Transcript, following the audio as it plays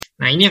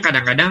Nah ini yang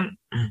kadang-kadang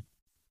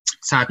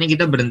saatnya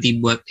kita berhenti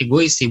buat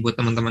egois sih buat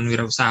teman-teman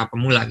wirausaha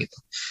pemula gitu.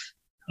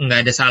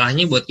 Nggak ada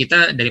salahnya buat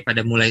kita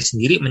daripada mulai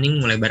sendiri, mending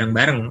mulai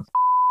bareng-bareng.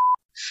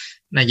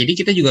 Nah jadi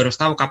kita juga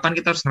harus tahu kapan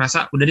kita harus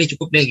ngerasa udah deh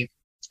cukup deh gitu.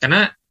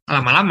 Karena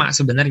lama-lama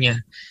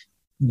sebenarnya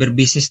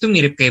berbisnis tuh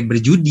mirip kayak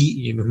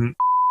berjudi gitu.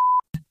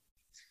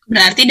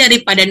 Berarti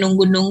daripada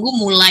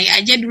nunggu-nunggu mulai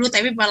aja dulu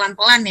tapi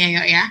pelan-pelan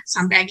ya Yo ya.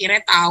 Sampai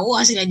akhirnya tahu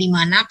hasilnya di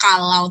mana.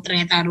 Kalau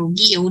ternyata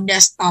rugi ya udah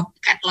stop,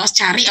 cut loss,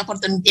 cari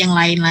opportunity yang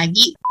lain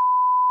lagi.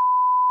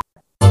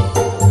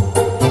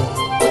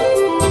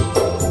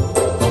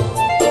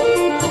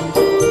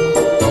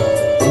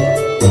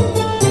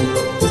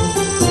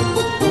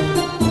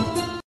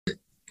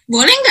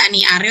 Boleh nggak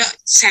nih Aryo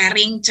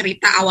sharing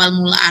cerita awal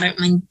mula Aryo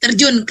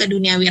terjun ke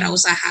dunia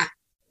wirausaha?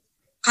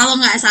 Kalau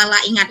nggak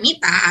salah ingat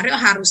Mita, Aryo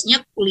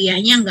harusnya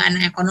kuliahnya nggak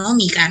anak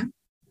ekonomi kan?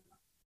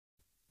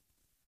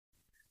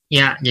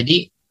 Ya,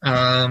 jadi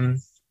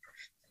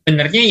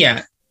sebenarnya ya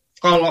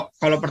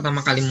kalau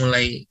pertama kali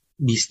mulai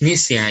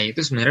bisnis ya itu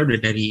sebenarnya udah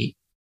dari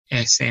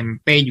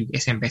SMP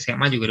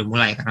SMA juga udah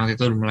mulai karena waktu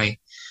itu udah mulai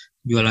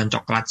jualan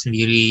coklat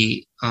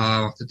sendiri,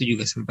 waktu itu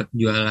juga sempat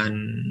jualan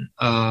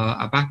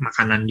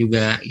makanan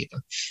juga gitu.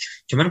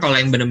 Cuman kalau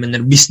yang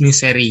benar-benar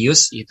bisnis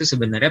serius itu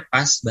sebenarnya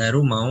pas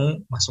baru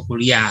mau masuk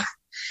kuliah.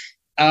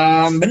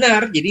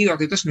 Benar, jadi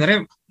waktu itu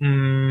sebenarnya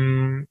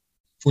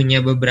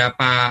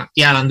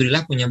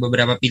alhamdulillah punya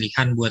beberapa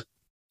pilihan buat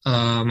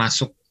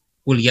masuk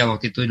kuliah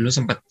waktu itu. Dulu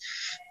sempat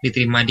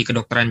diterima di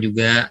kedokteran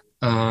juga,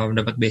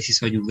 dapat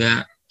beasiswa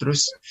juga,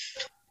 terus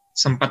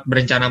sempat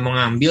berencana mau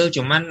ngambil,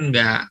 cuman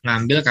nggak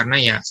ngambil karena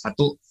ya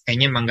satu,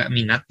 kayaknya emang nggak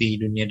minat di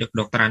dunia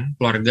kedokteran.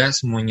 Keluarga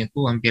semuanya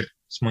tuh hampir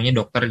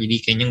semuanya dokter, jadi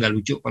kayaknya nggak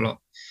lucu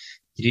kalau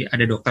jadi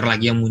ada dokter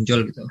lagi yang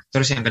muncul gitu.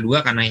 Terus yang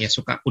kedua karena ya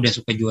udah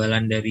suka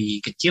jualan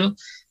dari kecil,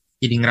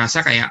 jadi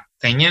ngerasa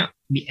kayaknya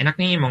enak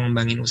nih mau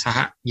ngembangin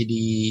usaha,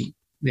 jadi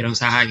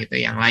wirausaha gitu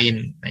yang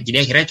lain. Nah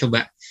jadi akhirnya coba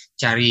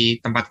cari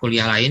tempat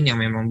kuliah lain yang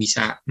memang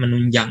bisa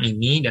menunjang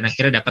ini, dan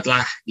akhirnya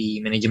dapatlah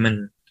di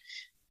manajemen.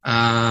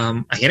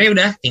 Akhirnya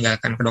udah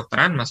tinggalkan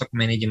kedokteran, masuk ke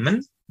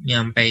manajemen,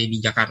 nyampe di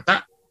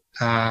Jakarta,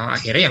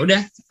 akhirnya ya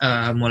udah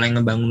mulai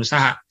ngebangun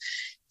usaha.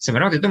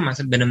 Sebenarnya waktu itu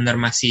benar-benar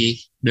masih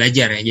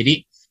belajar ya,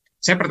 jadi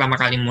saya pertama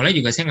kali mulai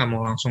juga saya nggak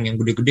mau langsung yang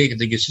gede-gede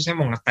gitu, justru saya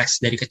mau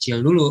ngetes dari kecil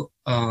dulu.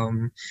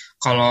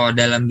 Kalau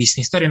dalam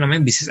bisnis itu ada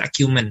namanya business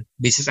acumen.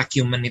 Business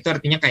acumen itu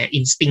artinya kayak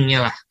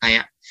instingnya lah,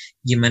 kayak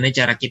gimana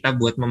cara kita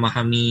buat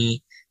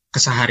memahami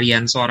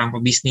keseharian seorang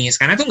pebisnis.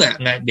 Karena itu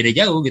nggak beda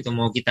jauh gitu,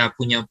 mau kita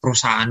punya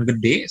perusahaan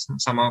gede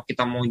sama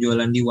kita mau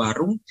jualan di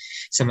warung,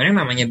 sebenarnya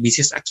namanya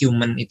business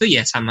acumen itu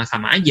ya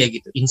sama-sama aja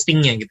gitu,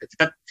 instingnya gitu.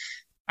 Kita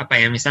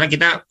misalnya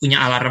kita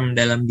punya alarm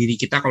dalam diri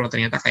kita kalau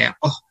ternyata kayak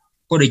kok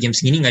udah jam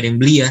segini nggak ada yang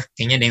beli ya,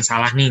 kayaknya ada yang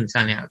salah nih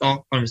misalnya.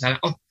 Atau kalau misalnya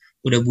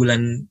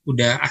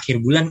udah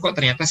akhir bulan kok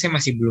ternyata saya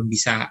masih belum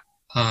bisa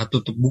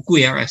tutup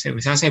buku ya,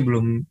 misalnya saya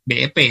belum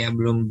BEP ya,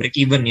 belum break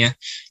even ya.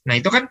 Nah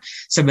itu kan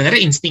sebenarnya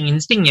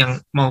insting-insting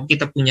yang mau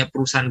kita punya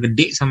perusahaan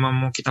gede sama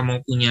kita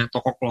mau punya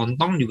toko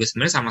kelontong juga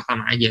sebenarnya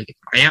sama-sama aja gitu.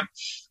 Makanya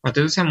waktu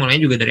itu saya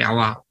mulai juga dari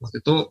awal.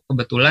 Waktu itu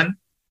kebetulan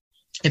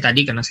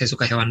tadi karena saya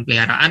suka hewan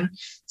peliharaan,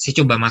 saya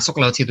coba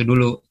masuk lewat situ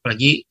dulu.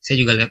 Apalagi saya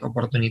juga lihat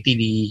opportunity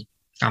di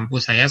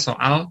kampus saya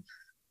soal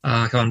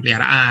hewan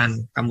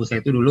peliharaan. Kampus saya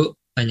itu dulu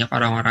banyak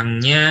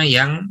orang-orangnya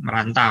yang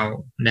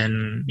merantau,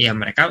 dan ya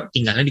mereka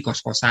tinggalnya di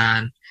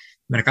kos-kosan.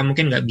 Mereka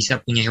mungkin nggak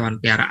bisa punya hewan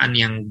peliharaan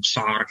yang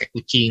besar kayak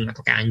kucing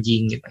atau kayak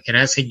anjing gitu.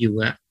 Akhirnya saya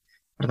juga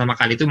pertama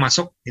kali itu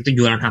masuk itu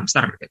jualan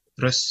hamster gitu.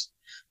 Terus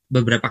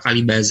beberapa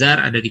kali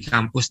bazar ada di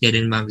kampus,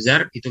 diadain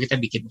bazar, itu kita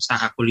bikin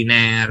usaha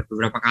kuliner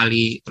beberapa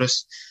kali.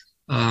 Terus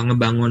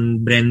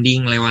ngebangun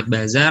branding lewat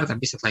bazar,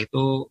 tapi setelah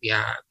itu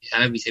ya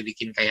misalnya bisa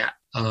bikin kayak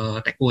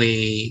take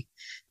away.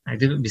 Nah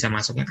itu bisa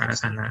masuknya ke arah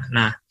sana.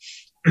 Nah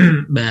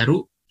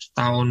baru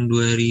tahun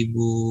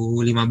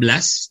 2015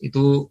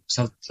 itu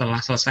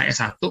setelah selesai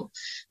S1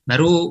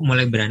 baru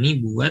mulai berani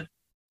buat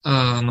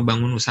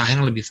ngebangun usaha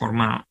yang lebih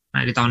formal.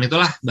 Nah di tahun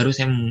itulah baru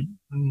saya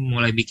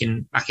mulai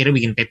akhirnya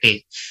bikin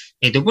PT.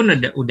 Itu pun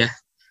udah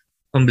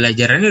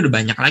pembelajarannya udah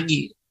banyak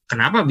lagi.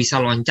 Kenapa bisa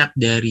loncat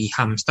dari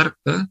hamster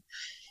ke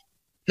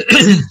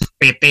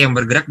PT yang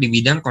bergerak di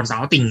bidang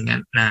consulting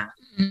kan?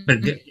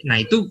 Nah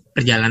itu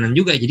perjalanan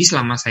juga. Jadi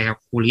selama saya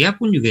kuliah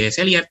pun juga ya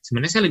saya lihat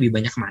sebenarnya saya lebih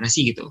banyak kemana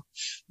sih gitu.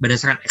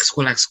 Berdasarkan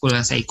ekskul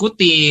yang saya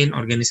ikutin,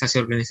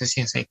 organisasi-organisasi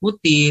yang saya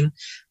ikutin,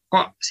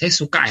 kok saya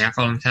suka ya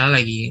kalau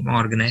misalnya lagi mau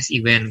organize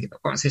event gitu.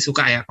 Kok saya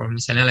suka ya kalau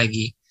misalnya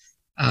lagi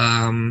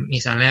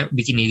misalnya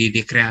bikin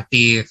ide-ide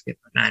kreatif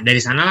gitu. Nah dari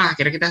sanalah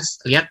akhirnya kita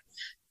lihat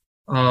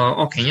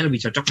kayaknya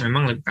lebih cocok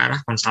memang lebih ke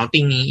arah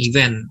consulting nih,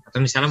 event, atau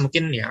misalnya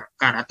mungkin ya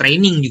ke arah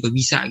training juga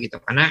bisa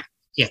gitu, karena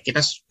ya kita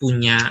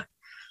punya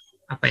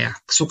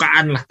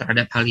kesukaan lah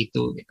terhadap hal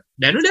itu gitu.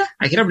 Dan udah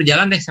akhirnya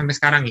berjalan deh sampai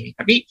sekarang ini.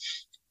 Tapi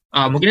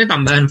mungkin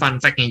tambahan fun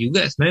fact-nya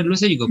juga, sebenarnya dulu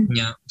saya juga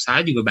punya usaha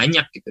juga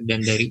banyak gitu, dan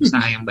dari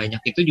usaha yang banyak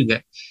itu juga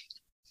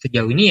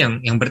sejauh ini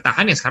yang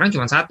bertahan ya sekarang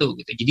cuma satu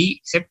gitu. Jadi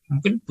saya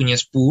mungkin punya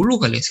 10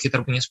 kali,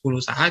 sekitar punya 10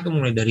 usaha itu,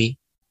 mulai dari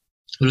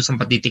dulu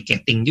sempat di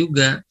tiketing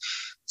juga,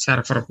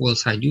 server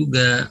pulsa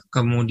juga,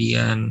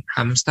 kemudian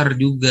hamster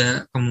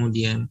juga,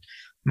 kemudian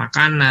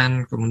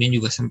makanan, kemudian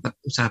juga sempat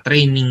usaha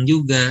training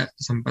juga,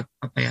 sempat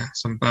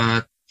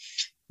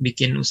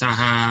bikin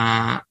usaha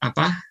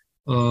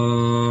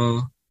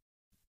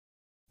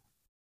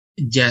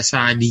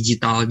jasa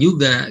digital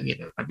juga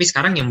gitu. Tapi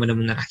sekarang yang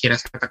benar-benar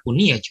akhirnya saya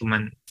tekuni ya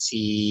cuman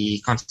si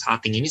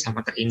consulting ini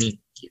sama training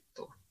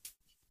gitu.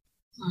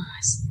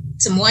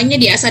 Semuanya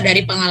diasah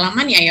dari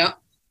pengalaman ya, Yo?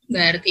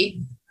 Berarti.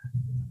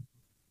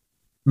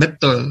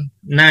 Betul.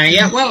 Nah,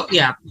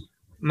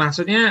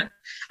 maksudnya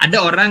ada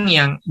orang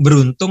yang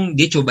beruntung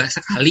dia coba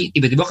sekali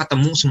tiba-tiba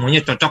ketemu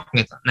semuanya cocok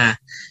gitu. Nah,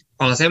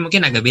 kalau saya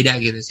mungkin agak beda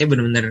gitu. Saya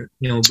benar-benar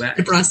nyoba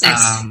berproses.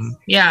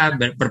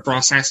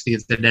 Berproses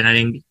gitu, dan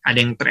ada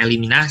yang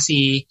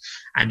tereliminasi,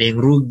 ada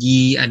yang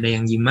rugi, ada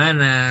yang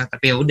gimana.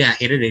 Tapi ya udah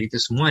akhirnya dari itu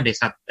semua ada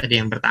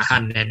yang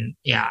bertahan, dan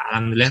ya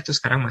alhamdulillah tuh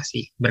sekarang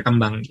masih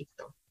berkembang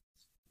gitu.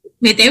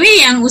 BTW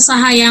yang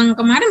usaha yang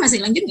kemarin masih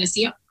lanjut nggak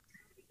sih, Yo?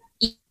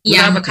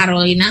 Yang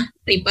Carolina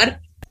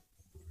Reaper?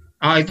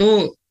 Oh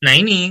itu, nah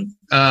ini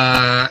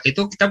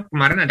itu kita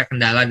kemarin ada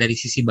kendala dari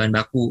sisi bahan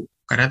baku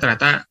karena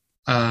ternyata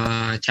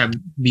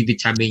bibit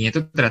cabenya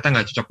itu ternyata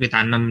nggak cocok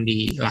ditanam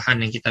di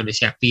lahan yang kita udah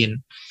siapin.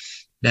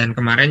 Dan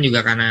kemarin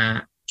juga karena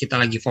kita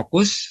lagi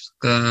fokus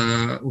ke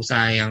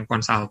usaha yang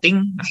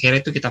consulting, akhirnya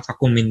itu kita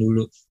vakumin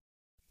dulu.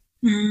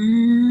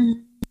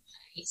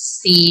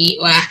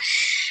 Wah,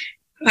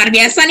 luar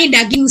biasa nih,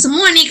 daging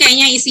semua nih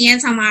kayaknya isinya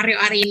sama Aryo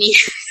hari ini.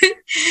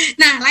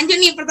 Nah, lanjut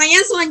nih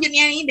pertanyaan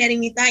selanjutnya nih dari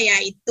Mita,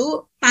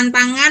 yaitu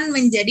tantangan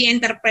menjadi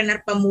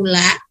entrepreneur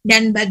pemula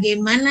dan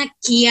bagaimana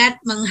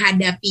kiat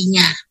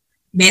menghadapinya.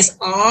 Based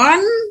on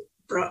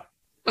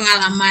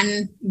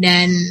pengalaman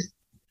dan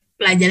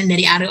pelajaran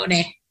dari Aryo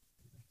deh.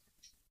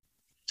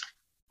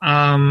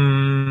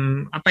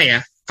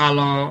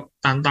 Kalau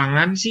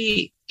tantangan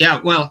sih,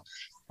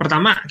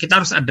 pertama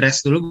kita harus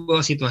address dulu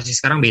bahwa situasi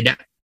sekarang beda.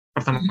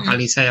 Pertama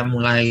kali saya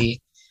mulai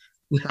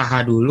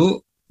usaha dulu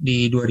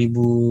di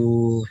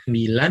 2009,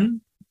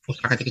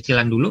 usaha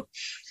kecil-kecilan dulu,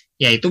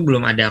 ya itu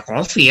belum ada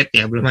COVID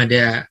ya, belum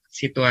ada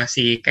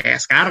situasi kayak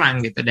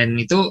sekarang gitu. Dan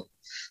itu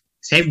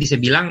saya bisa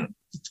bilang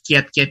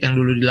kiat-kiat yang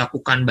dulu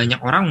dilakukan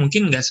banyak orang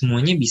mungkin nggak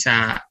semuanya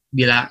bisa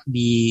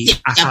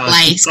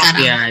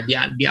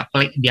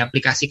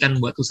diaplikasikan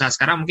buat usaha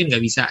sekarang, mungkin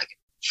nggak bisa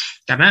gitu.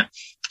 Karena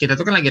kita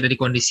tuh kan lagi ada di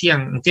kondisi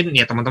yang mungkin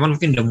ya teman-teman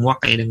mungkin udah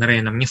muak kayak denger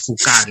yang namanya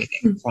VUCA gitu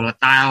ya.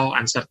 Volatile,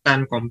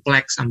 uncertain,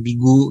 kompleks,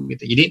 ambigu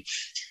gitu. Jadi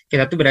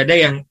kita tuh berada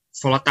yang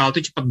volatile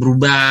tuh cepat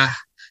berubah,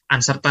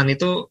 uncertain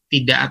itu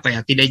tidak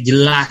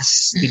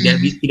jelas,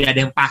 tidak ada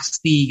yang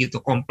pasti gitu.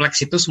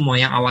 Kompleks itu semua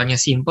yang awalnya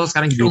simple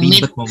sekarang jadi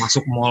ribet, mau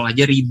masuk mall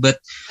aja ribet,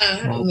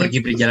 mau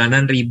pergi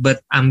perjalanan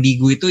ribet.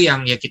 Ambigu itu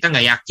yang ya kita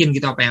nggak yakin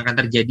gitu apa yang akan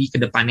terjadi ke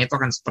depannya itu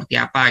akan seperti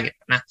apa gitu.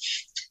 Nah,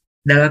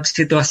 dalam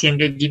situasi yang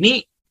kayak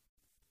gini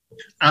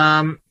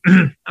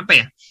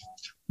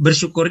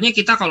bersyukurnya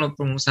kita kalau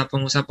pengusaha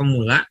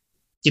pemula,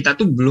 kita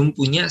tuh belum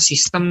punya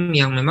sistem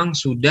yang memang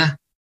sudah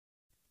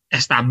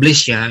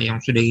established ya, yang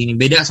sudah gini.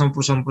 Beda sama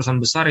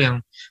perusahaan-perusahaan besar yang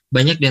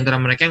banyak di antara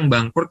mereka yang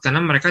bangkrut karena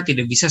mereka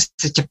tidak bisa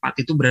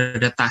secepat itu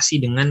beradaptasi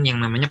dengan yang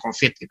namanya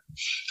COVID gitu.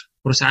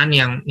 Perusahaan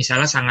yang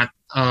misalnya sangat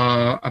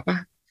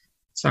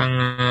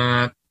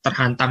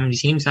terhantam di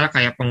sini, misalnya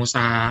kayak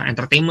pengusaha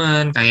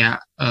entertainment,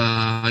 kayak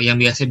yang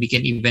biasa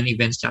bikin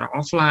event-event secara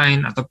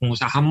offline, atau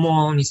pengusaha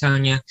mall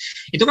misalnya.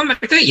 Itu kan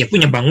mereka ya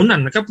punya bangunan,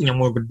 mereka punya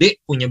mall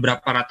gede, punya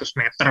berapa ratus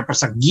meter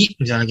persegi,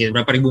 misalnya gitu,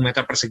 berapa ribu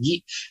meter persegi.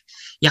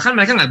 Ya kan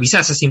mereka nggak bisa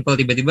sesimpel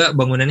tiba-tiba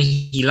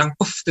bangunannya hilang,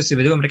 terus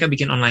tiba-tiba mereka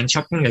bikin online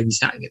shop, kan nggak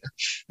bisa gitu.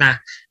 Nah,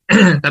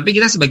 tapi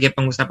kita sebagai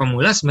pengusaha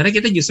pemula,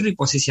 sebenarnya kita justru di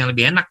posisi yang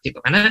lebih enak gitu,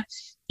 karena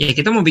ya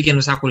kita mau bikin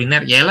usaha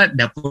kuliner, ya lah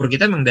dapur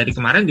kita memang dari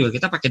kemarin juga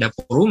kita pakai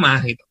dapur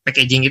rumah gitu.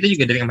 Packaging kita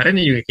juga dari kemarin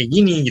juga kayak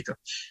gini gitu.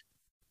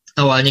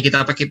 Awalnya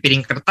kita pakai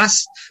piring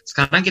kertas,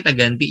 sekarang kita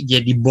ganti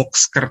jadi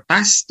box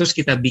kertas, terus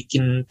kita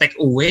bikin take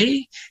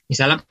away,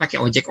 misalnya pakai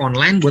ojek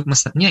online buat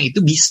mesennya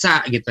itu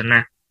bisa gitu.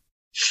 Nah,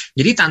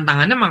 jadi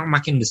tantangannya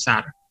makin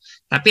besar.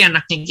 Tapi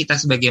anaknya kita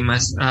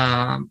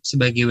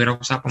sebagai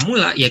wirausaha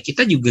pemula, ya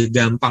kita juga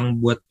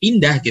gampang buat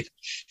pindah gitu.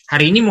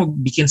 Hari ini mau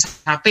bikin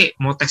sate,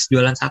 mau tes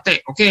jualan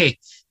sate, oke.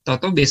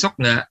 Toto besok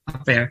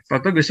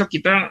besok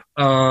kita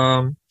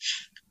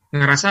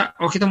ngerasa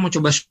kita mau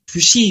coba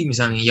sushi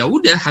misalnya, ya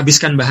udah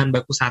habiskan bahan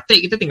baku sate,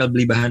 kita tinggal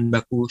beli bahan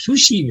baku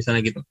sushi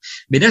misalnya gitu.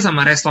 Beda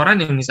sama restoran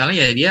yang misalnya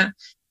ya dia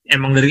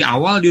emang dari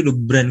awal dia udah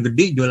brand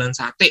gede jualan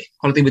sate,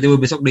 kalau tiba-tiba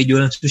besok dia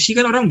jualan sushi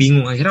kan orang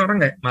bingung, akhirnya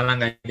orang malah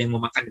nggak ada yang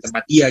mau makan di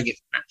tempat dia gitu.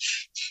 Nah,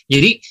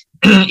 jadi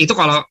itu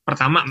kalau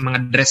pertama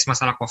mengadres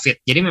masalah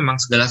COVID. Jadi memang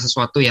segala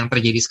sesuatu yang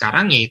terjadi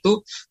sekarang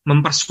yaitu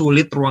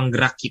mempersulit ruang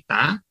gerak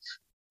kita,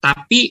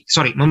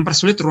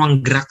 mempersulit ruang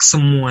gerak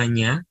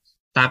semuanya,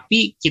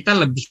 tapi kita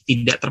lebih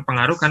tidak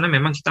terpengaruh karena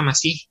memang kita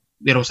masih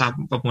wirausaha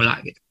pemula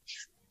gitu.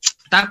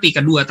 Tapi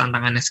kedua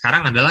tantangannya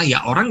sekarang adalah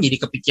ya orang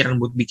jadi kepikiran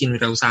buat bikin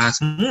wirausaha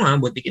semua,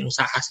 buat bikin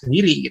usaha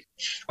sendiri gitu.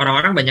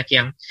 Orang-orang banyak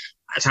yang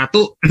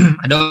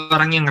ada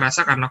orang yang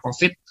ngerasa karena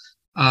COVID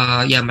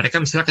ya mereka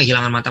misalnya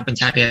kehilangan mata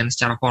pencarian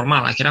secara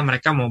formal, akhirnya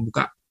mereka mau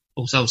buka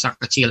usaha-usaha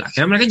kecil.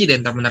 Akhirnya mereka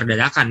jadi entrepreneur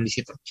dadakan di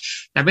situ.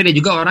 Tapi ada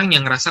juga orang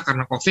yang ngerasa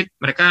karena COVID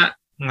mereka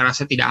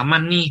ngerasa tidak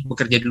aman nih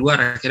bekerja di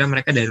luar, akhirnya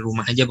mereka dari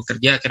rumah aja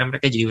bekerja, akhirnya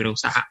mereka jadi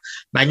wirausaha.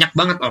 Banyak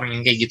banget orang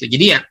yang kayak gitu.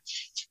 Jadi ya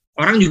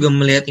orang juga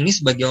melihat ini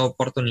sebagai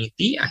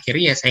opportunity,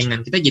 akhirnya ya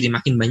saingan kita jadi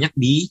makin banyak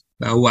di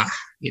bawah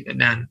gitu.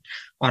 Dan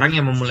orang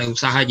yang memulai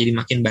usaha jadi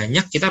makin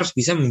banyak, kita harus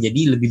bisa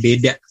menjadi lebih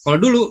beda. Kalau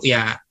dulu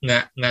ya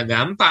nggak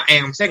gampang,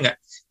 maksudnya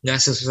nggak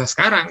sesusah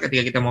sekarang.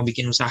 Ketika kita mau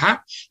bikin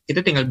usaha,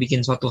 kita tinggal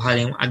bikin suatu hal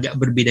yang agak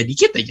berbeda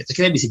dikit aja, terus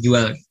kita bisa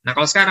jual. Nah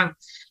kalau sekarang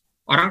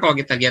orang kalau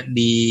kita lihat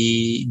di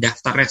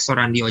daftar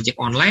restoran di ojek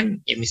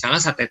online, ya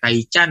misalnya sate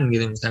taichan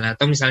gitu misalnya,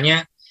 atau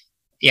misalnya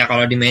ya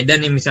kalau di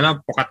Medan ya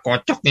misalnya pokat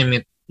kocok ya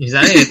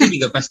misalnya itu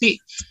juga pasti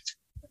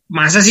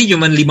masa sih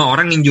cuma 5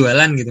 orang yang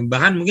jualan gitu.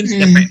 Bahkan mungkin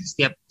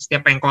setiap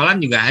pengkolan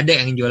juga ada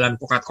yang jualan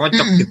pokat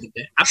kocok gitu.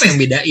 Apa yang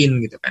bedain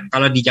gitu kan?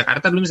 Kalau di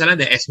Jakarta dulu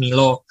misalnya ada es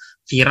Milo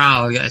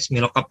viral ya, es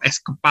Milo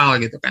es kepal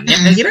gitu kan. Ya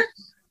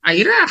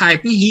akhirnya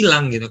hype-nya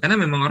hilang gitu karena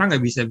memang orang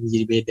nggak bisa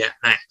menjadi beda.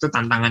 Nah itu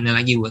tantangannya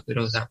lagi buat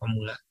wirausaha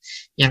pemula.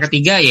 Yang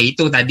ketiga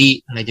yaitu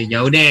tadi nggak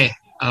jauh-jauh deh,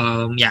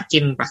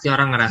 yakin pasti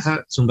orang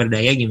ngerasa sumber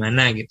daya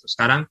gimana gitu.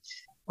 Sekarang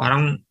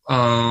orang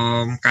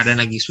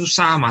keadaan lagi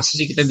susah,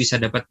 masa sih kita bisa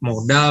dapat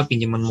modal,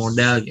 pinjaman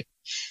modal gitu.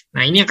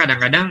 Nah ini yang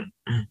kadang-kadang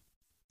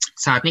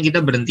saatnya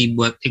kita berhenti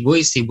buat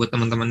egois sih buat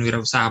teman-teman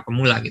wirausaha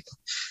pemula gitu.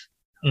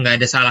 Nggak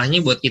ada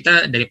salahnya buat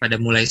kita daripada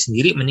mulai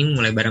sendiri, mending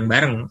mulai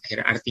bareng-bareng.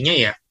 Artinya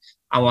ya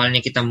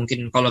awalnya kita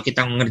mungkin kalau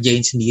kita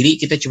ngerjain sendiri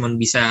kita cuma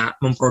bisa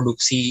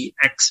memproduksi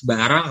X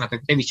barang atau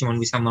kita cuma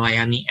bisa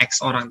melayani X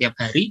orang tiap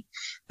hari.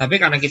 Tapi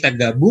karena kita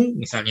gabung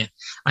misalnya,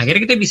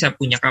 akhirnya kita bisa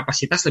punya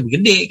kapasitas lebih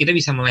gede, kita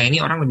bisa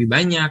melayani orang lebih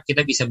banyak,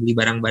 kita bisa beli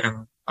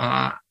barang-barang,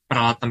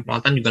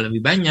 peralatan-peralatan juga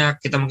lebih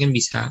banyak, kita mungkin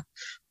bisa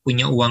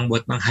punya uang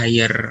buat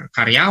meng-hire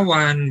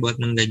karyawan,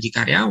 buat menggaji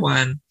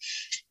karyawan.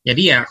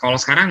 Jadi ya kalau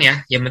sekarang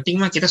ya, yang penting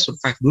mah kita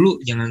survive dulu,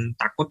 jangan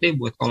takut deh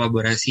buat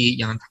kolaborasi,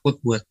 jangan takut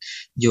buat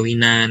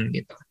joinan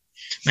gitu.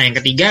 Nah yang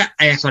ketiga,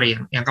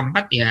 yang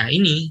keempat ya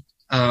ini,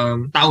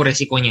 tahu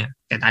resikonya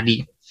kayak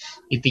tadi.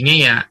 Intinya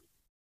ya,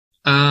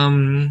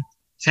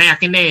 saya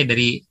yakin deh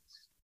dari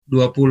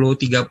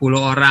 20-30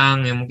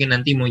 orang yang mungkin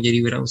nanti mau jadi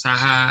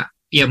wirausaha,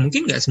 ya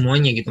mungkin nggak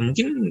semuanya gitu,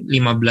 mungkin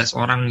 15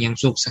 orang yang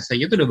sukses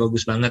saja itu udah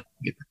bagus banget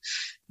gitu.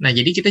 Nah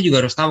jadi kita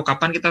juga harus tahu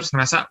kapan kita harus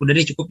ngerasa udah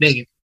deh cukup deh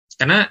gitu.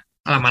 Karena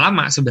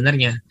lama-lama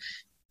sebenarnya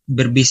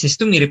berbisnis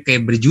tuh mirip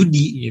kayak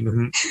berjudi gitu.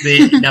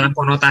 Dalam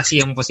konotasi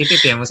yang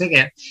positif ya, maksudnya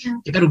kayak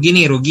kita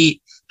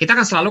rugi, kita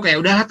kan selalu kayak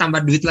udahlah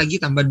tambah duit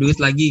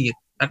lagi gitu.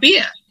 Tapi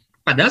ya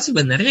padahal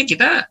sebenarnya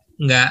kita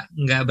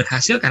nggak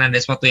berhasil karena ada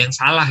sesuatu yang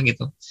salah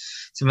gitu.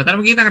 Sementara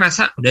mungkin kita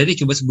ngerasa udah deh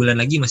coba sebulan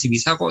lagi masih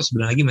bisa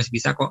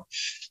kok.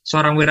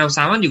 Seorang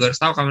wirausahawan juga harus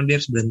tahu kapan dia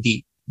harus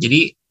berhenti.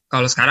 Jadi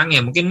kalau sekarang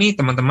ya mungkin nih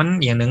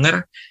teman-teman yang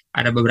dengar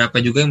ada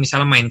beberapa juga yang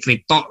misalnya main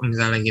kripto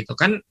misalnya gitu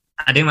kan,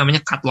 ada yang namanya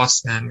cut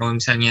loss kan. Kalau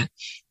misalnya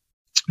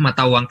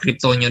mata uang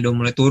kriptonya udah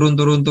mulai turun,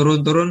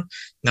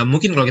 nggak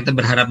mungkin kalau kita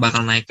berharap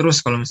bakal naik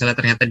terus. Kalau misalnya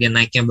ternyata dia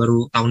naiknya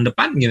baru tahun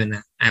depan gimana?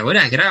 Nah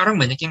udah akhirnya orang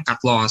banyak yang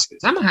cut loss.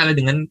 Sama halnya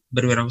dengan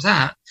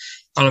berwirausaha.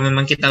 Kalau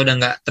memang kita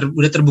udah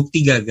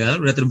terbukti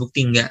gagal, udah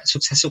terbukti nggak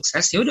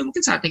sukses, ya udah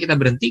mungkin saatnya kita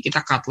berhenti,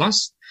 kita cut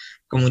loss.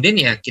 Kemudian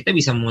ya kita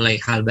bisa mulai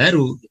hal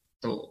baru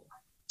gitu.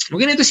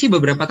 Mungkin itu sih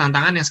beberapa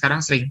tantangan yang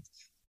sekarang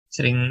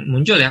sering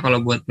muncul ya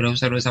kalau buat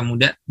wirausaha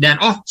muda. Dan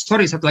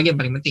satu lagi yang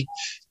paling penting.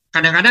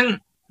 Kadang-kadang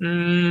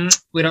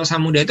wirausaha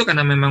muda itu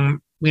karena memang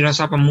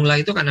wirausaha pemula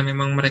itu karena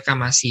memang mereka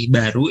masih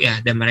baru ya,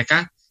 dan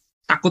mereka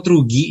takut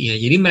rugi ya.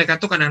 Jadi mereka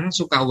tuh kadang-kadang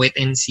suka wait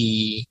and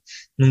see,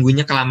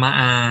 nunggunya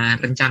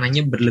kelamaan,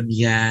 rencananya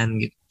berlebihan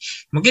gitu.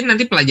 Mungkin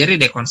nanti pelajari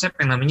deh konsep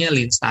yang namanya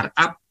lean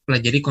startup,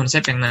 pelajari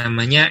konsep yang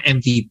namanya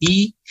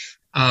MVP,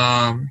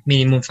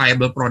 minimum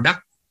viable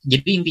product.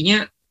 Jadi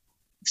intinya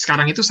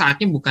sekarang itu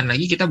saatnya bukan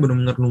lagi kita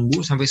benar-benar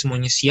nunggu sampai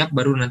semuanya siap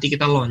baru nanti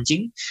kita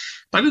launching.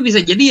 Tapi bisa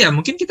jadi ya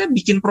mungkin kita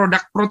bikin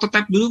produk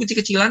prototype dulu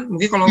kecil-kecilan.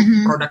 Mungkin kalau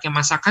produknya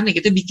masakan ya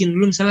kita bikin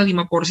dulu misalnya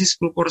 5 porsi,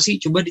 10 porsi,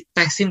 coba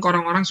ditestin ke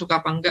orang-orang suka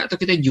apa enggak, atau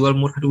kita jual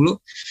murah dulu.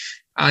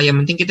 Yang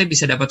penting kita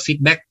bisa dapat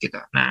feedback gitu.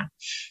 Nah,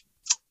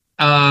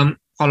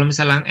 kalau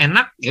misalnya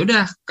enak, ya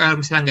udah. Kalau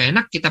misalnya nggak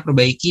enak, kita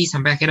perbaiki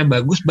sampai akhirnya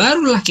bagus.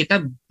 Barulah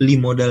kita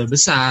beli modal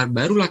besar,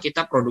 barulah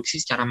kita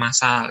produksi secara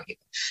massal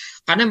gitu.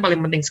 Karena yang paling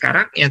penting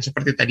sekarang, yang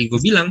seperti tadi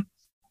gue bilang,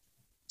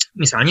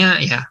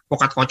 misalnya ya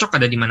pokat kocok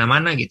ada di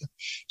mana-mana gitu.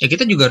 Ya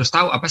kita juga harus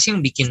tahu apa sih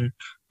yang bikin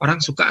orang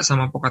suka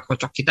sama pokat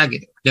kocok kita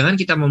gitu. Jangan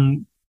kita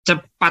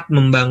cepat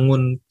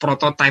membangun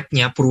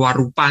prototipenya,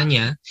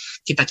 purwarupanya,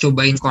 kita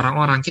cobain ke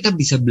orang-orang, kita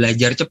bisa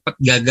belajar cepat,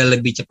 gagal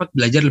lebih cepat,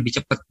 belajar lebih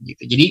cepat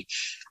gitu. Jadi,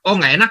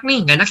 nggak enak nih,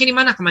 nggak enaknya di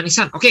mana?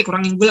 Kemanisan. Oke,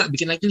 kurangin gula,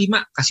 bikin lagi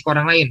 5, kasih ke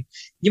orang lain.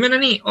 Gimana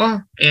nih?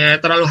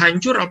 Terlalu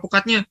hancur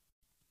alpukatnya.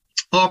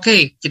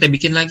 Oke, kita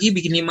bikin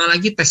 5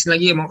 lagi, tes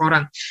lagi sama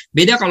orang.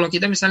 Beda kalau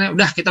kita misalnya,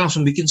 udah kita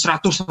langsung bikin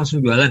 100,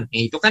 langsung jualan.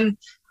 Ya itu kan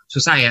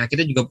susah ya,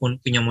 kita juga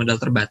punya modal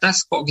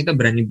terbatas, kok kita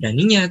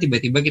berani-beraninya,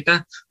 tiba-tiba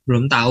kita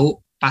belum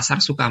tahu pasar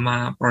suka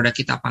sama produk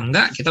kita apa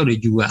enggak, kita udah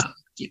jual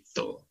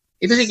gitu.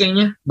 Itu sih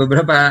kayaknya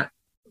beberapa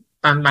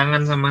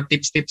tantangan sama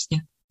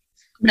tips-tipsnya.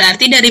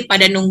 Berarti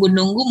daripada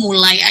nunggu-nunggu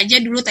mulai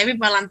aja dulu tapi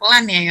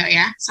pelan-pelan ya Yo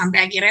ya.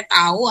 Sampai akhirnya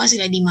tahu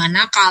hasilnya di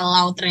mana.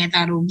 Kalau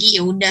ternyata rugi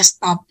ya udah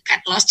stop,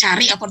 cut loss,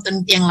 cari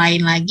opportunity yang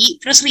lain lagi,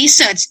 terus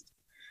research.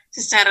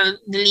 Secara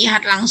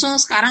dilihat langsung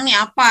sekarang nih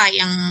apa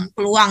yang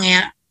peluang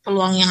ya,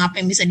 peluang yang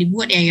apa yang bisa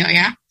dibuat ya Yo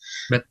ya.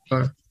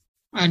 Betul.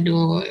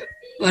 Aduh,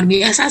 luar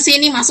biasa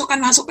sih ini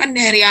masukan-masukan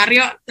dari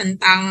Aryo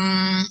tentang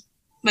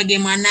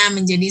bagaimana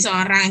menjadi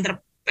seorang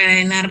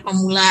entrepreneur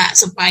pemula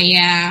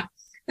supaya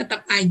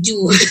tetap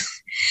maju.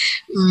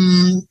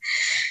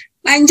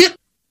 Lanjut,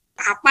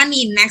 apa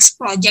nih next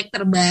project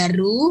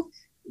terbaru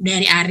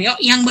dari Aryo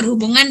yang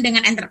berhubungan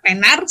dengan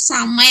entrepreneur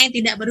sama yang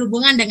tidak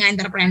berhubungan dengan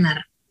entrepreneur?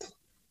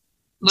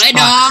 Boleh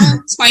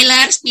dong,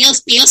 spoiler,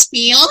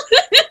 spill.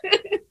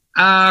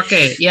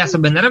 Oke, ya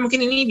sebenarnya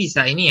mungkin ini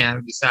bisa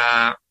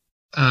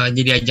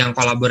jadi ajang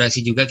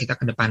kolaborasi juga kita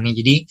ke depannya.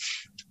 Jadi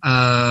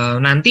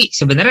nanti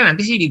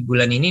sih di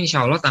bulan ini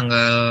insya Allah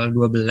tanggal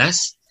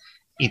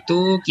 12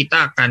 itu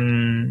kita akan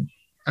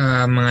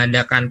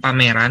mengadakan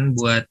pameran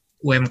buat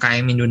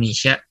UMKM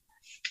Indonesia.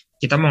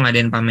 Kita mau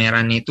ngadain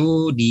pameran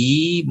itu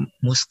di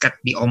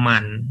Muscat di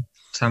Oman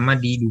sama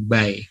di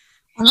Dubai.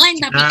 Online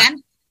tapi kan?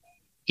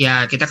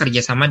 Ya, kita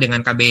kerjasama dengan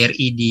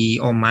KBRI di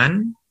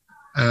Oman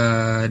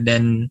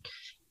dan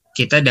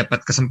kita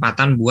dapat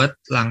kesempatan buat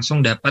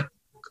langsung dapat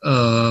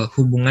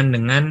hubungan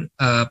dengan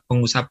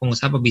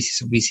pengusaha-pengusaha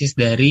pebisnis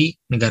dari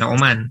negara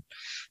Oman.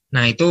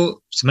 Nah,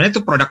 itu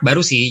sebenarnya itu produk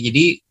baru sih.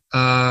 Jadi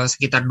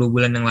sekitar 2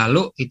 bulan yang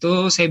lalu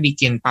itu saya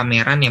bikin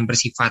pameran yang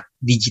bersifat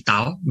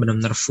digital,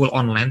 benar-benar full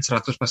online,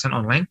 100%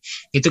 online.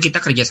 Itu kita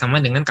kerjasama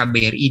dengan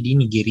KBRI di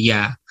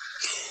Nigeria.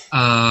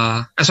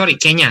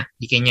 Kenya,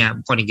 di Kenya,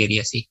 bukan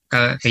Nigeria sih,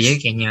 kayaknya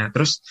Kenya.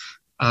 Terus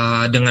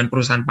dengan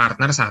perusahaan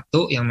partner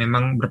satu yang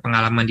memang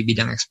berpengalaman di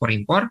bidang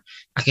ekspor-impor,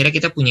 akhirnya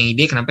kita punya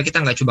ide kenapa kita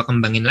nggak coba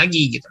kembangin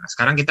lagi gitu. Nah,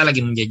 sekarang kita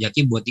lagi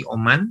menjajaki buat di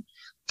Oman,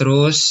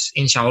 terus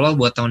insya Allah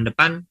buat tahun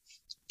depan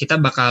kita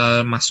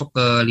bakal masuk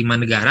ke 5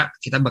 negara,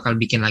 kita bakal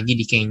bikin lagi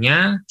di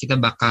Kenya, kita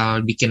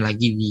bakal bikin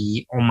lagi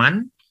di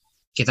Oman,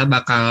 kita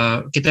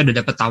udah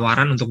dapat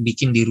tawaran untuk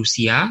bikin di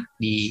Rusia,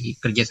 di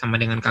kerjasama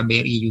dengan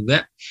KBRI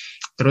juga.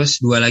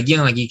 Terus 2 lagi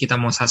yang lagi kita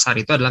mau sasar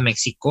itu adalah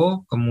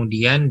Meksiko,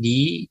 kemudian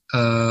di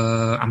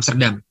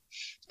Amsterdam.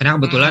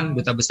 Karena kebetulan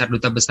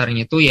duta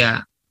besarnya itu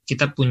ya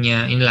kita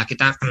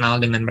kita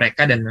kenal dengan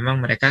mereka dan memang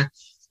mereka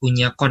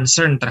punya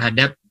concern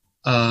terhadap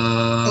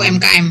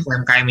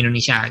UMKM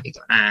Indonesia gitu.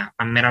 Nah,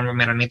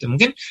 pameran-pameran itu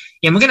mungkin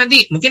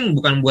nanti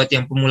bukan buat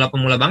yang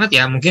pemula-pemula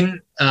banget ya.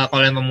 Mungkin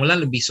kalau yang pemula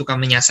lebih suka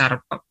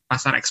menyasar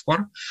pasar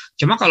ekspor.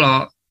 Cuma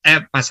kalau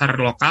pasar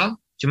lokal.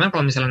 Cuman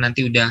kalau misalnya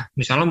nanti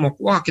misalnya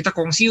kita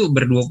kongsi yuk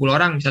 20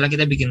 orang, misalnya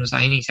kita bikin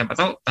usaha ini, siapa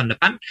tahu tahun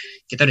depan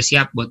kita udah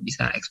siap buat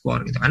bisa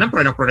ekspor gitu. Karena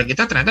produk-produk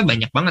kita ternyata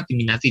banyak banget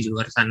diminati di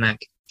luar sana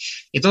gitu.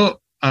 Itu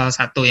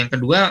satu. Yang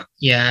kedua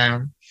ya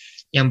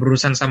yang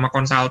berurusan sama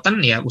konsultan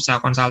ya, usaha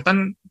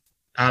konsultan.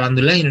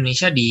 Alhamdulillah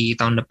Indonesia di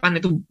tahun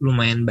depan itu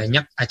lumayan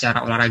banyak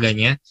acara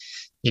olahraganya.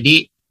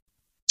 Jadi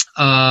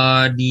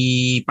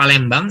di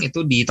Palembang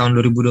itu di tahun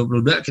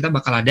 2022 kita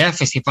bakal ada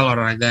festival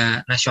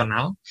olahraga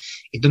nasional.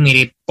 Itu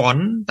mirip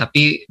PON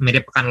tapi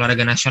mirip Pekan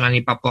Olahraga Nasional di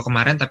Papua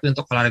kemarin tapi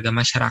untuk olahraga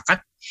masyarakat.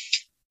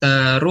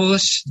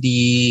 Terus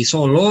di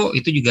Solo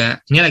itu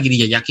juga ini lagi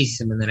dijajaki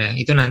sih sebenarnya.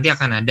 Itu nanti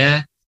akan ada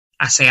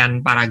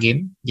ASEAN Para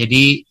Game.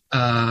 Jadi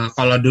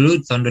kalau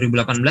dulu tahun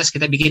 2018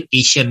 kita bikin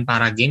Asian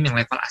Para Game yang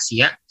level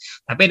Asia,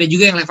 tapi ada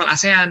juga yang level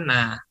ASEAN.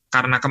 Nah,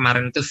 karena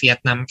kemarin itu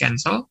Vietnam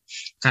cancel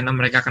karena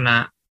mereka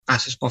kena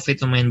kasus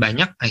COVID lumayan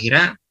banyak,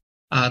 akhirnya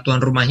tuan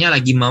rumahnya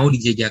lagi mau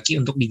dijajaki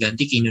untuk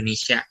diganti ke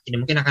Indonesia. Jadi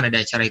mungkin akan ada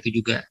acara itu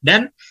juga.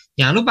 Dan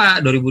jangan lupa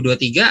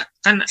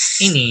 2023 kan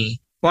ini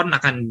PON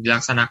akan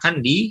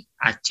dilaksanakan di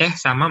Aceh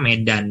sama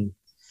Medan.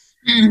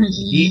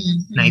 Jadi,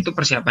 nah itu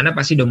persiapannya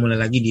pasti udah mulai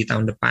lagi di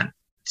tahun depan.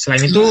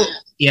 Selain itu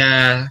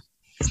ya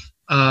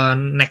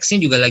next-nya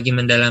juga lagi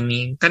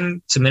mendalami,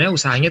 kan sebenarnya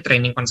usahanya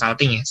training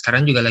consulting ya.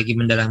 Sekarang juga lagi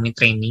mendalami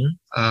training,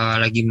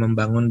 lagi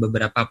membangun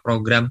beberapa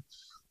program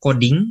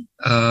coding,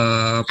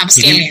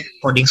 jadi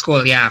coding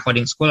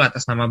school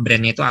atas nama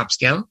brandnya itu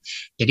Upscale.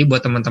 Jadi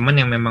buat teman-teman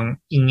yang memang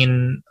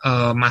ingin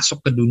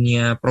masuk ke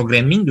dunia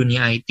programming,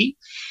 dunia IT,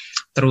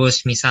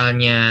 terus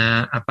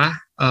misalnya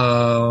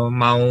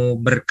mau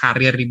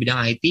berkarir di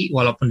bidang IT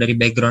walaupun dari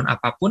background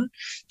apapun,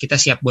 kita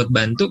siap buat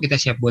bantu, kita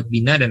siap buat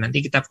bina, dan nanti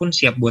kita pun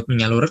siap buat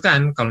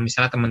menyalurkan kalau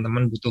misalnya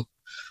teman-teman butuh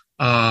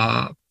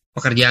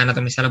pekerjaan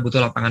atau misalnya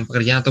butuh lapangan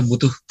pekerjaan atau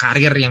butuh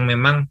karir yang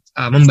memang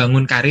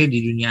membangun karir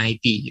di dunia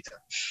IT gitu.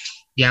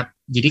 Ya,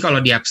 jadi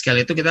kalau di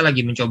Upscale itu kita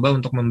lagi mencoba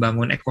untuk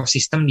membangun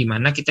ekosistem di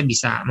mana kita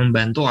bisa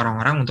membantu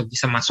orang-orang untuk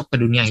bisa masuk ke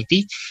dunia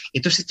IT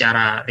itu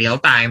secara real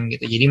time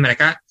gitu. Jadi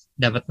mereka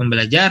dapat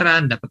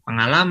pembelajaran, dapat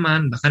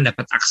pengalaman, bahkan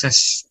dapat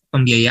akses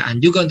pembiayaan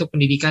juga untuk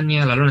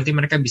pendidikannya. Lalu nanti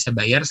mereka bisa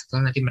bayar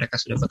setelah nanti mereka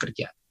sudah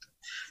bekerja.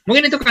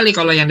 Mungkin itu kali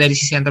kalau yang dari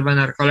sisi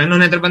entrepreneur. Kalau yang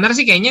non-entrepreneur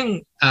sih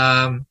kayaknya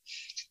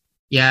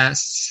ya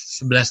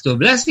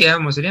 11-12 ya.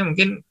 Maksudnya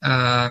mungkin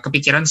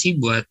kepikiran sih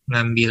buat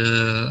ngambil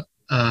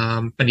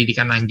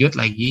pendidikan lanjut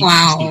lagi.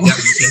 Wow. Mungkin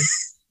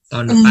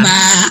tahun depan.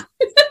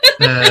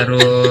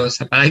 Terus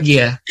apa lagi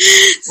ya?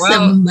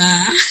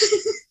 Sembah.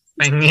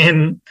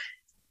 pengen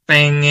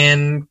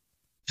pengen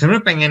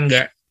sebenarnya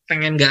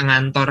pengen nggak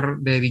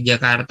ngantor dari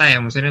Jakarta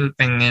ya, maksudnya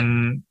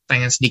pengen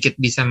sedikit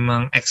bisa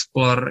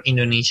mengeksplor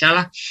Indonesia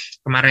lah.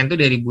 Kemarin tuh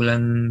dari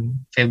bulan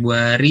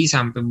Februari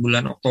sampai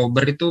bulan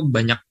Oktober itu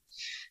banyak,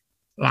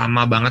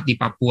 lama banget di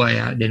Papua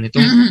ya, dan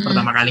itu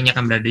pertama kalinya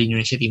kan berada di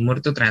Indonesia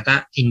Timur, itu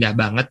ternyata indah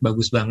banget,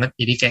 bagus banget.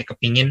 Jadi kayak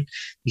kepingin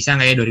bisa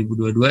nggak ya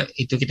 2022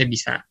 itu kita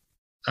bisa,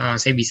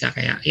 saya bisa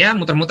kayak ya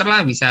muter-muter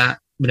lah, bisa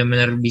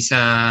benar-benar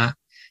bisa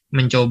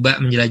mencoba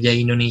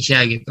menjelajahi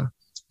Indonesia gitu.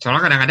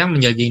 Soalnya kadang-kadang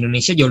menjelajahi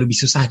Indonesia jauh lebih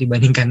susah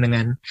dibandingkan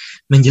dengan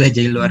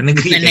menjelajahi luar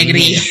negeri.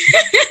 Ya.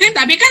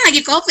 Tapi kan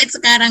lagi COVID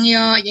sekarang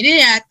yo, jadi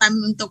ya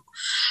time untuk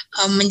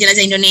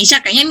menjelajahi Indonesia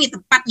kayaknya ini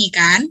tepat nih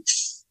kan.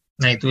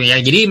 Nah itu ya,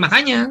 jadi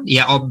makanya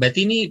ya obat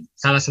ini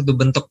salah satu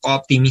bentuk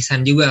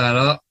keoptimisan juga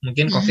kalau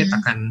mungkin COVID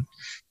akan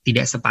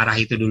tidak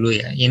separah itu dulu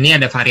ya. Ini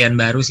ada varian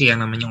baru sih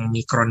yang namanya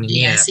Omicron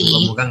ini ya.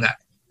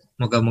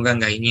 Moga-moga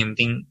nggak ini, yang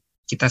penting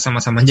kita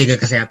sama-sama jaga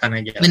kesehatan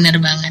aja. Bener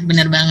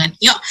banget.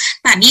 Yuk,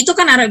 tadi itu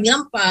kan Ara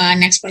bilang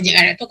next project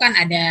Ara itu kan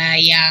ada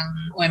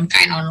yang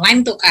UMKM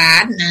online tuh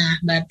kan. Nah,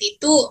 berarti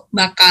itu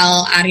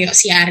bakal Aryo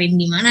siarin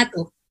di mana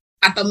tuh?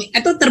 Atau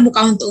itu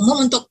terbuka untuk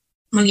umum untuk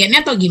melihatnya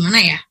atau gimana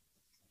ya?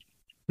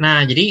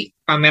 Nah, jadi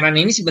pameran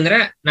ini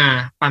sebenarnya,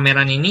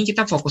 pameran ini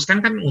kita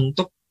fokuskan kan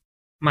untuk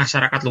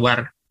masyarakat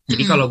luar.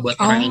 Jadi kalau buat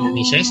orang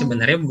Indonesia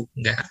sebenarnya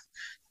nggak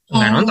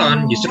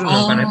nonton, justru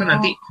nonton itu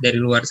nanti dari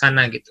luar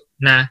sana gitu.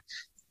 Nah,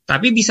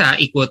 tapi bisa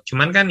ikut,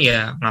 cuman kan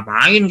ya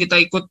ngapain kita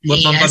ikut buat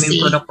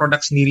nontonin produk-produk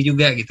sendiri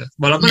juga gitu.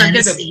 Walaupun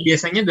nanti ada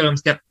biasanya dalam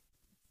setiap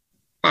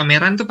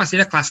pameran tuh pasti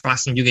ada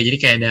kelas-kelasnya juga. Jadi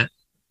kayak ada,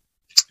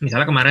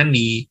 misalnya kemarin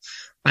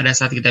pada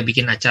saat kita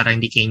bikin acara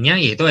yang di Kenya,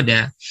 yaitu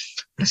ada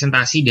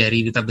presentasi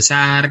dari duta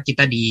besar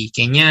kita di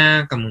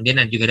Kenya, kemudian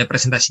juga ada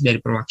presentasi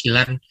dari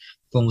perwakilan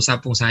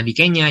pengusaha-pengusaha di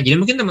Kenya. Jadi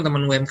mungkin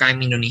teman-teman UMKM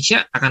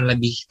Indonesia akan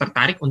lebih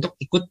tertarik untuk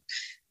ikut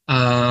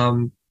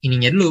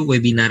ininya dulu,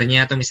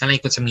 webinarnya, atau misalnya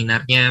ikut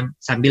seminarnya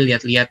sambil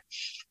lihat-lihat.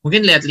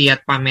 Mungkin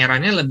lihat-lihat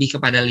pamerannya lebih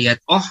kepada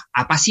lihat,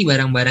 apa sih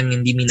barang-barang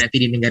yang diminati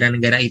di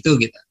negara-negara itu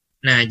gitu.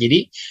 Nah,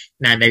 jadi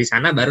dari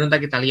sana baru ntar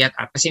kita lihat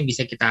apa sih yang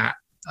bisa kita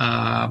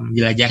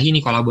jelajahi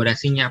nih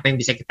kolaborasinya, apa yang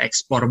bisa kita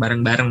eksplor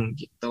bareng-bareng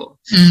gitu.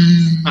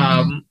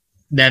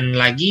 Dan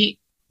lagi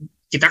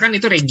kita kan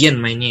itu region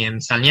mainnya ya.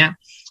 Misalnya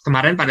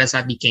kemarin pada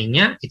saat di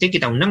Kenya itu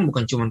kita undang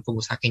bukan cuma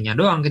pengusaha Kenya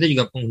doang, kita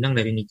juga pengundang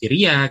dari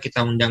Nigeria,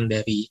 kita undang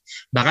dari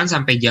bahkan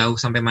sampai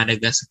jauh sampai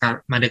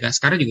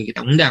Madagaskar juga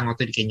kita undang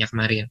waktu di Kenya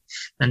kemarin.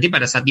 Nanti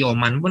pada saat di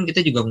Oman pun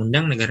kita juga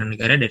undang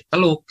negara-negara dari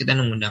Teluk, kita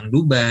mengundang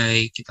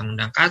Dubai, kita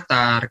undang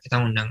Qatar, kita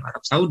undang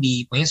Arab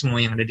Saudi, pokoknya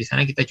semua yang ada di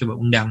sana kita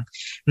coba undang.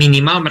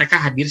 Minimal mereka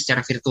hadir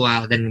secara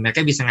virtual dan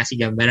mereka bisa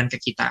ngasih gambaran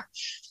ke kita.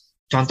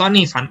 Contoh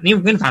nih, ini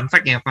mungkin fun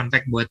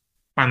fact buat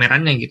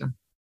pamerannya gitu.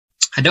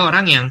 Ada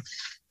orang yang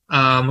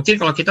mungkin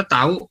kalau kita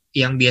tahu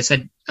yang biasa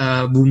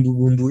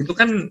bumbu-bumbu itu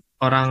kan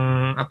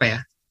orang apa ya,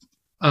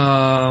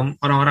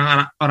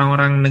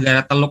 orang-orang negara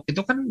Teluk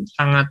itu kan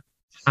sangat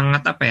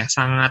apa ya,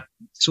 sangat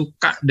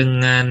suka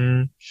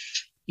dengan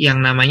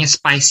yang namanya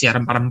spice ya,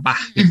 rempah-rempah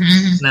gitu.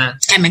 Nah,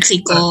 kayak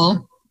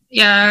Meksiko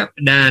ya,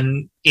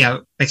 dan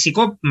ya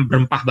Meksiko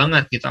berempah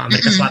banget gitu,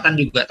 Amerika Selatan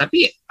juga,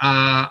 tapi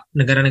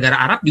negara-negara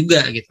Arab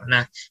juga gitu.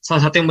 Nah,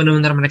 salah satu yang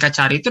benar-benar mereka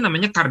cari itu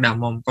namanya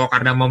kardamom. Kalau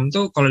kardamom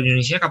tuh kalau di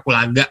Indonesia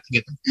kapulaga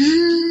gitu.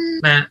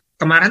 Nah,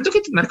 kemarin tuh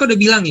mereka udah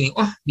bilang gini,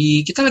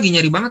 kita lagi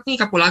nyari banget nih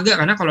kapulaga,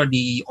 karena kalau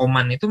di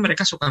Oman itu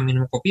mereka suka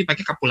minum kopi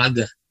pakai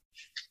kapulaga.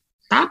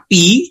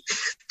 Tapi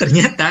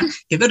ternyata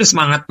kita udah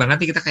semangat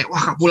banget nih, kita kayak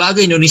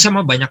kapulaga Indonesia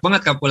mah banyak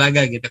banget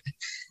kapulaga gitu.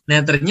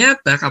 Nah,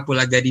 ternyata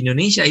kapulaga di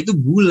Indonesia itu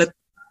bulat.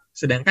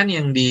 Sedangkan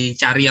yang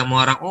dicari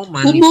sama orang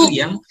Oman bubuk. Itu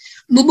yang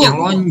bubuk. Yang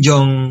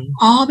lonjong.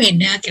 Oh,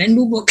 beda, kirain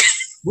bubuk.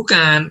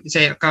 Bukan,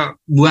 saya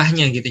ke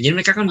buahnya gitu. Jadi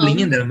mereka kan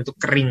belinya dalam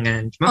bentuk kering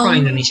kan. Cuma kalau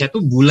Indonesia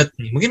tuh bulat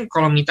nih. Mungkin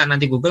kalau minta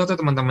nanti Google atau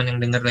teman-teman yang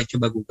dengar lagi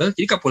coba Google.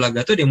 Jadi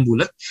kapulaga tuh ada yang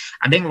bulat,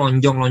 ada yang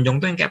lonjong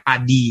tuh yang kayak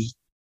padi.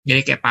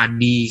 Jadi kayak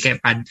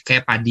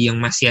padi yang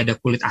masih ada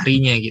kulit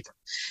arinya gitu.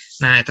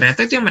 Nah,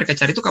 ternyata itu yang mereka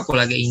cari tuh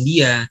kapulaga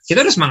India.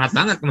 Kita udah semangat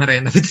banget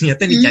kemarin, tapi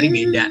ternyata dicari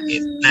beda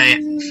gitu. Nah,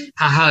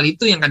 hal-hal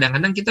itu yang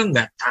kadang-kadang kita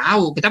nggak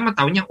tahu. Kita mah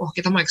taunya,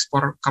 kita mau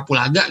ekspor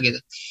kapulaga gitu.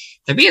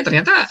 Tapi ya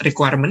ternyata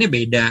requirement-nya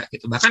beda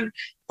gitu. Bahkan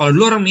kalau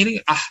dulu orang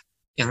mirip,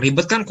 yang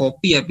ribet kan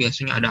kopi ya,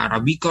 biasanya ada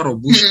Arabica,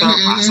 Robusta,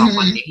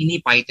 asapannya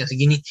ini, pahitnya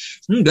segini.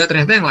 Enggak,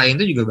 ternyata yang lain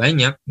itu juga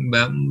banyak.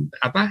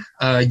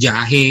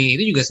 Jahe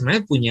itu juga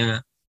sebenarnya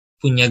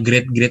punya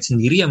grade-grade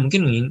sendiri yang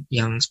mungkin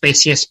yang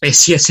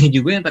spesies-spesiesnya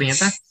juga yang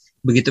ternyata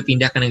begitu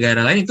pindah ke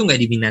negara lain itu nggak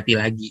diminati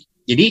lagi.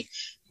 Jadi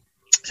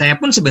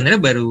saya pun sebenarnya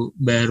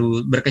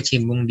baru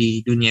berkecimpung di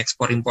dunia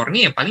ekspor impor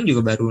ini ya paling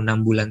juga baru 6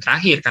 bulan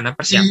terakhir karena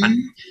persiapan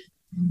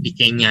di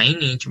Kenya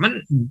ini.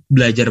 Cuman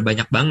belajar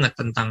banyak banget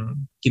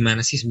tentang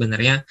gimana sih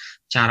sebenarnya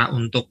cara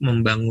untuk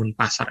membangun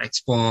pasar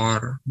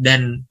ekspor,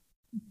 dan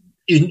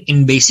in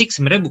basic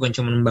sebenarnya bukan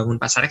cuma membangun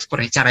pasar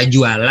ekspor ya, cara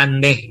jualan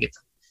deh gitu.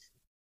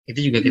 Itu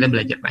juga kita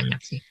belajar banyak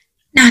sih.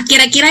 Nah,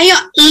 kira-kira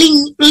yuk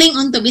link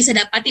untuk bisa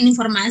dapatin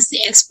informasi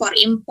ekspor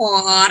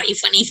impor,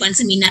 event-event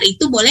seminar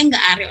itu boleh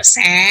nggak Aryo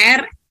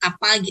share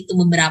apa gitu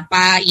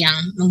beberapa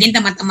yang mungkin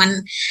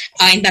teman-teman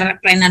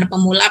entrepreneur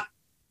pemula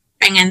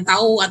pengen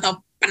tahu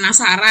atau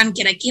penasaran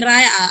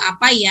kira-kira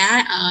apa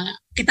ya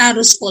kita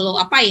harus follow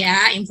apa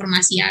ya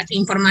informasinya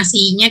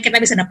kita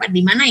bisa dapat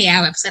di mana ya,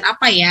 website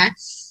apa ya,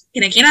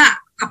 kira-kira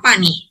apa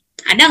nih?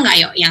 Ada nggak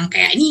yuk yang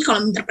kayak ini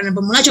kalau entrepreneur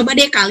pemula coba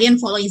deh kalian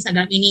follow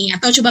Instagram ini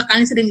atau coba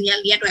kalian sering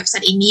lihat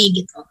website ini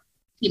gitu,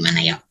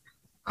 gimana yuk?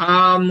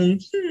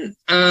 Mungkin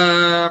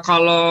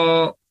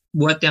kalau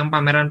buat yang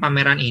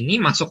pameran-pameran ini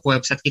masuk ke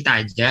website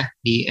kita aja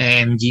di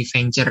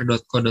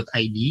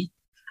amgventure.co.id,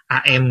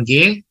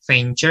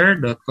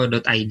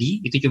 amgventure.co.id,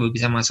 itu coba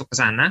bisa masuk ke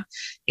sana.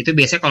 Itu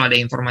biasanya kalau ada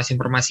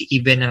informasi-informasi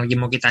event yang lagi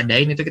mau kita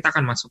adain itu kita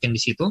akan masukin di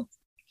situ.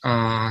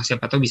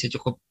 Siapa tahu bisa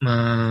cukup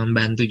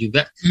membantu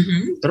juga.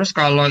 Terus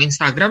kalau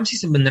Instagram sih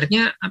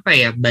sebenarnya apa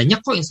ya,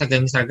 banyak kok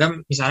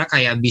Instagram misalnya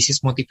kayak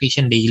Business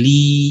Motivation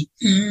Daily.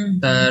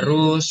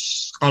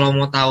 Terus kalau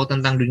mau tahu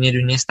tentang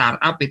dunia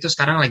startup itu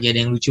sekarang lagi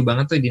ada yang lucu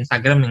banget tuh di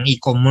Instagram yang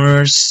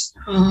e-commerce.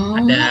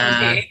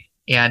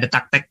 Ada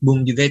Tech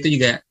Boom juga, itu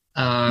juga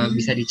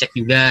bisa dicek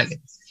juga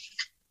gitu.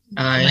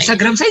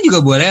 Instagram saya juga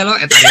boleh loh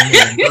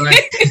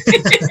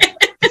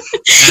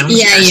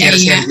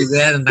share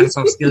juga tentang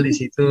soft skill di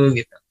situ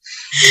gitu.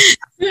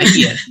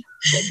 Iya,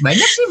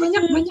 banyak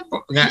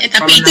kok.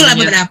 Tapi itulah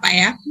beberapa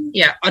ya.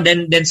 Ya,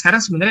 dan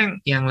sekarang sebenarnya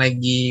yang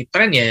lagi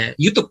tren ya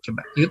YouTube.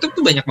 Coba YouTube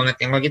tuh banyak banget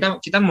yang kalau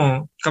kita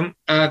mau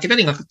kita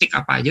tinggal ketik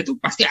apa aja tuh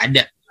pasti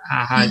ada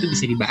hal-hal itu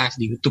bisa dibahas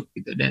di YouTube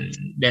gitu.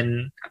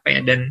 Dan apa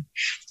ya, dan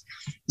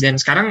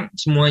sekarang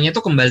semuanya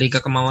tuh kembali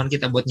ke kemauan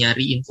kita buat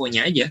nyari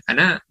infonya aja,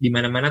 karena di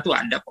mana-mana tuh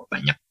ada kok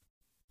banyak.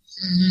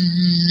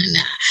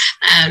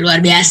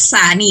 Luar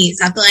biasa nih.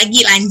 Satu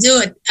lagi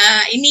lanjut.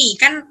 Ini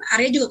kan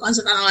Arya juga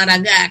konsultan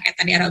olahraga. Kayak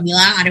tadi Arya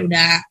bilang, Arya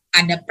udah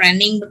ada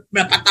planning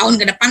berapa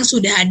tahun ke depan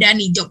sudah ada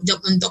nih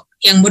job-job untuk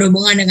yang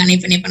berhubungan dengan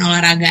event-event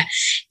olahraga.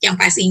 Yang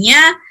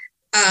pastinya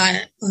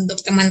untuk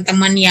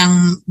teman-teman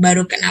yang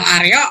baru kenal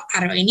Arya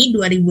ini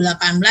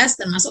 2018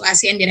 termasuk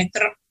ASEAN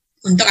Director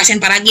untuk ASEAN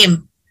Para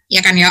Games.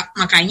 Ya kan ya.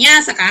 Makanya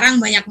sekarang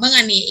banyak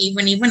banget nih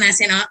event-event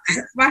ASEAN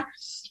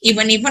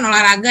event-event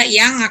olahraga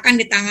yang akan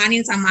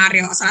ditanganin sama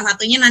Aryo. Salah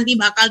satunya nanti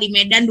bakal di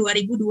Medan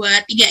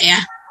 2023 ya.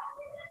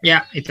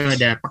 Ya, itu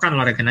ada Pekan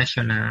Olahraga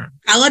Nasional.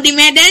 Kalau di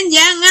Medan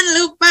jangan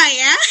lupa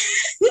ya.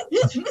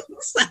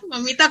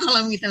 Sama Mita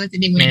kalau Mita masih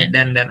di Medan.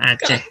 Medan dan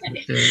Aceh.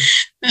 Gitu.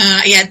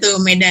 Ya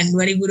tuh Medan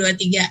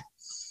 2023.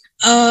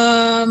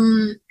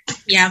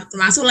 Ya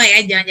termasuk lah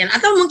ya jalan-jalan.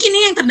 Atau mungkin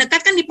ini yang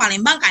terdekat kan di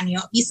Palembang kan yo.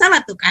 Bisa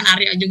lah tuh kan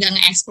Aryo juga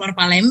nge-explore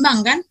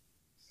Palembang kan.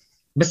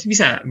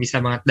 Bisa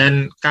banget.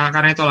 Dan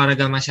karena itu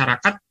olahraga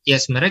masyarakat, ya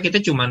sebenarnya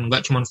kita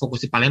nggak cuma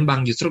fokus di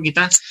Palembang, justru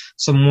kita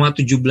semua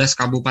 17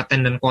 kabupaten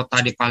dan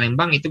kota di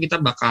Palembang itu kita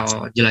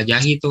bakal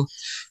jelajahi tuh.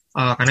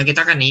 Karena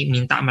kita kan nih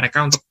minta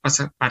mereka untuk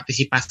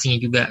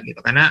partisipasinya juga gitu.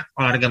 Karena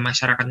olahraga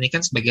masyarakat ini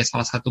kan sebagai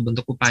salah satu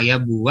bentuk upaya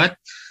buat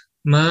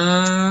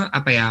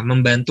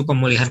membantu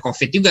pemulihan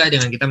COVID juga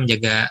dengan kita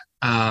menjaga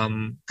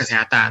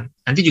kesehatan.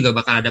 Nanti juga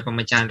bakal ada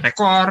pemecahan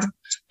rekor.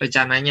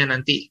 Rencananya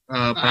nanti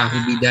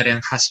perahu bidar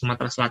yang khas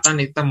Sumatera Selatan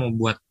kita mau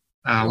buat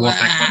world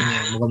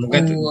recordnya.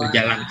 Moga-moga itu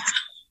berjalan.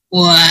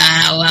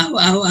 Wah.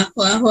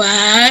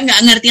 Nggak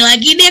ngerti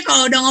lagi deh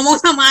kalau udah ngomong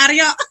sama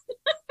Aryo.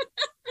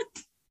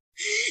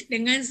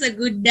 Dengan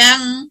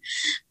segudang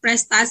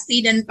prestasi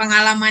dan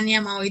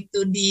pengalamannya, mau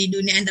itu di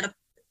dunia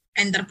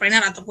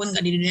entrepreneur ataupun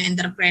nggak di dunia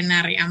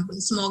entrepreneur, ya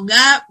ampun,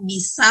 semoga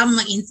bisa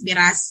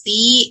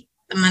menginspirasi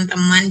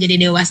teman-teman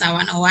jadi dewasa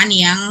 101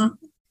 yang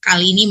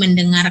kali ini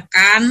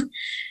mendengarkan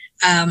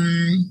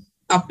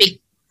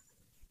topik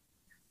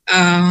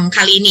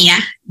kali ini ya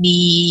di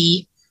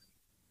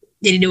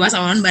jadi dewasa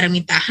 101 bareng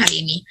Mita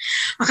hari ini.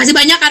 Makasih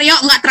banyak Aryo,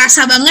 nggak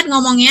terasa banget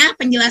ngomongnya,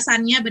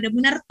 penjelasannya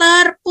benar-benar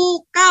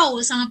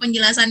terpukau sama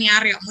penjelasannya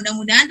Aryo.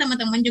 Mudah-mudahan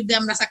teman-teman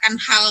juga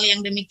merasakan hal yang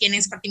demikian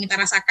yang seperti Mita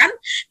rasakan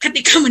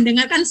ketika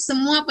mendengarkan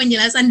semua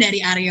penjelasan dari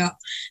Aryo.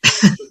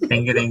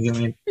 Thank you,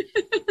 Mit.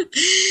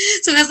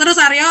 Sukses terus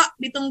Aryo,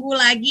 ditunggu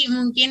lagi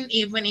mungkin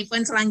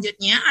event-event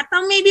selanjutnya,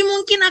 atau maybe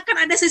mungkin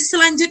akan ada sesi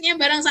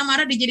selanjutnya bareng sama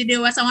Aryo di Jadi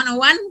Dewasa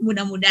 101,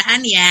 mudah-mudahan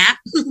ya.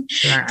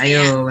 Nah,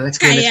 ayo, let's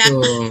go.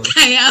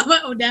 Kayak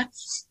apa,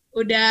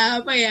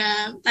 udah apa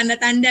ya,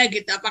 tanda-tanda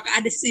gitu,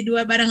 apakah ada sesi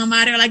 2 bareng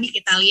sama Aryo lagi,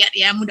 kita lihat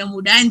ya,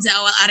 mudah-mudahan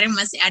Zawal Aryo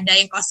masih ada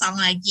yang kosong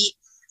lagi.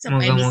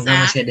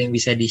 Moga-moga masih ada yang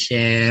bisa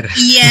di-share.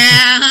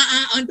 Iya,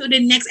 untuk the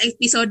next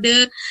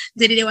episode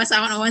Jadi Dewasa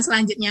 101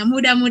 selanjutnya,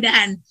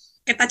 mudah-mudahan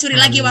kita curi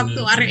lagi waktu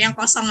Aryo yang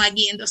kosong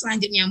lagi untuk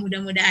selanjutnya,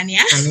 mudah-mudahan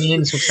ya.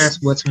 Amin, sukses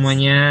buat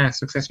semuanya.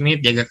 Sukses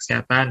Mit, jaga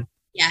kesehatan.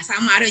 Ya,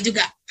 sama Aryo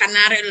juga,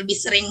 karena Aryo lebih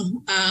sering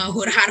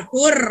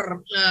hur-har-hur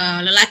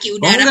lelaki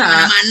udara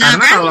kemana-mana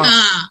karena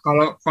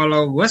kan.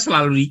 Kalau gue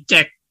selalu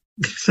dicek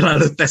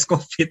selalu tes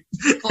COVID.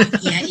 Oh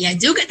iya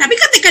juga. Tapi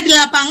ketika di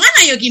lapangan,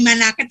 ayo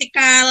gimana?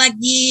 Ketika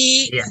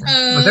lagi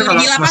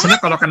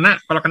Maksudnya kalau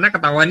kena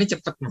ketahuannya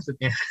cepet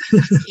maksudnya.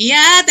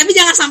 Iya, tapi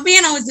jangan sampai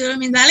ya nauzubillah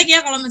min dzalik ya,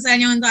 kalau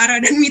misalnya untuk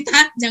Aryo dan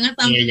Mita, jangan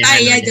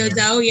sampai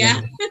jauh-jauh ya.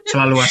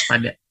 Selalu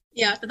waspada.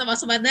 Ya, tetap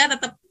waspada,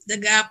 tetap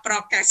jaga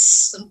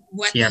prokes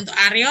buat untuk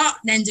Aryo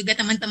dan juga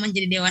teman-teman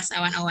Jadi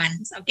Dewasa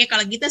 101. Oke,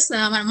 kalau gitu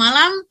selamat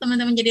malam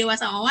teman-teman Jadi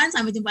Dewasa 101.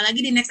 Sampai jumpa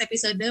lagi di next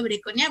episode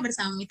berikutnya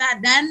bersama Mita,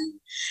 dan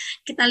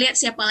kita lihat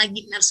siapa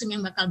lagi narsum yang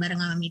bakal bareng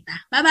sama Mita.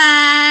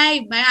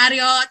 Bye-bye. Bye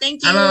Aryo.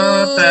 Thank you.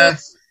 Halo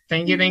Tess.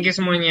 Thank you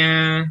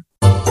semuanya.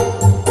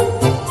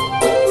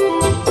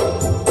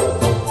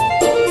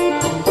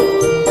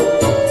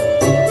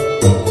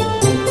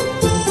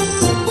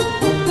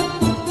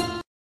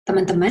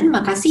 Teman-teman,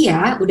 makasih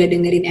ya udah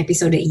dengerin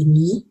episode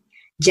ini.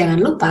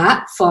 Jangan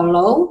lupa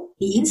follow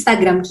di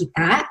Instagram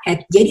kita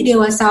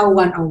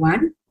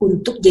 @jadidewasa101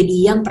 untuk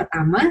jadi yang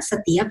pertama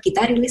setiap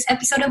kita rilis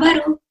episode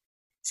baru.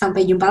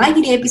 Sampai jumpa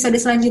lagi di episode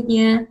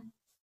selanjutnya.